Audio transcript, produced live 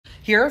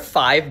Here are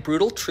 5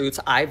 brutal truths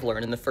I've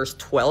learned in the first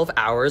 12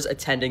 hours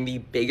attending the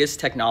biggest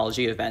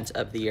technology event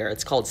of the year.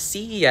 It's called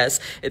CES.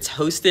 It's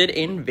hosted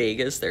in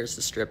Vegas. There's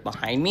the strip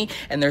behind me,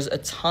 and there's a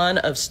ton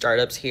of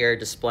startups here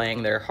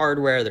displaying their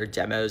hardware, their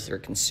demos, their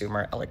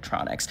consumer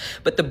electronics.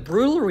 But the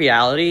brutal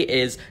reality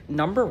is,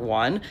 number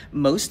one,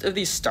 most of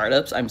these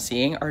startups I'm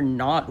seeing are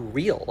not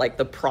real. Like,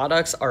 the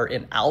products are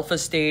in alpha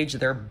stage.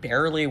 They're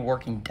barely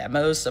working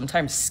demos,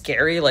 sometimes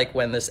scary, like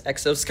when this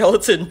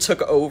exoskeleton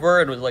took over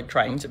and was like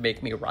trying to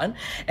make me run.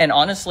 And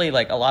honestly,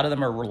 like, a lot of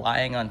them are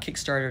relying on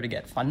Kickstarter to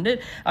get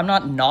funded. I'm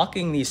not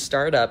knocking these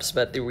startups,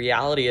 but the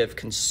reality of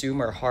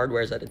consumer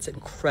hardware is that it's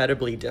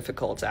incredibly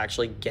difficult to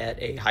actually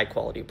get a high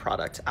quality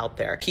product out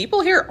there. People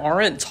here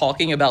aren't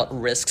talking about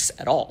risks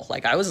at all.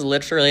 Like, I was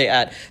literally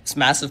at this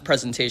massive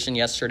presentation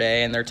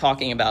yesterday and they're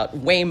talking about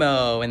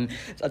Waymo and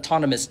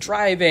autonomous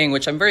driving,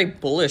 which I'm very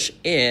bullish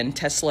in.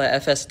 Tesla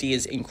FSD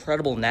is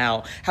incredible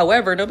now.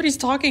 However, nobody's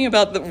talking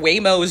about that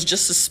Waymo is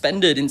just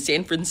suspended in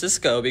San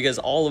Francisco because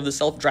all of the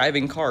self-driving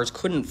cars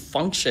couldn't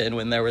function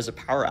when there was a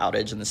power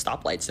outage and the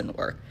stoplights didn't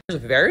work. There's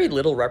very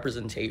little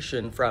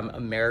representation from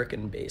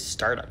American-based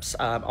startups.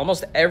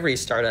 Almost every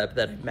startup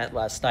that I met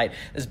last night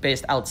is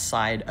based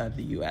outside of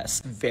the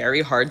US.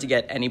 Very hard to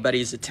get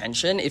anybody's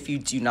attention if you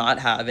do not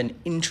have an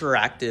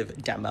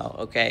interactive demo,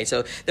 okay?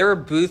 So there were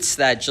booths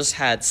that just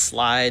had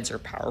slides or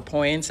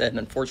PowerPoints, and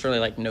unfortunately,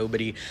 like,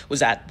 nobody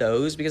was at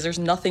those because there's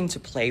nothing to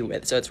play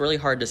with. So it's really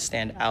hard to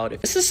stand out.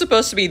 This is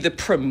supposed to be the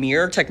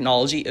premier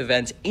technology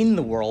event in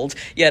the world,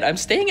 yet I'm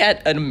staying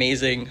at an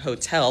amazing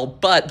hotel,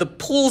 but the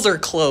pools are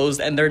closed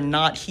and they're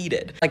not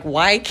heated. Like,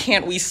 why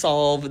can't we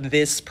solve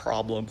this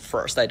problem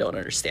first? I don't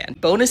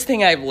understand. Bonus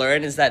thing I've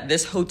learned is that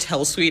this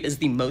hotel suite is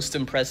the most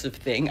impressive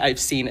thing I've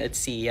seen at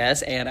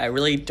CES, and I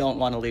really don't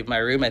want to leave my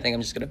room. I think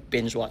I'm just gonna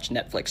binge watch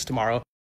Netflix tomorrow.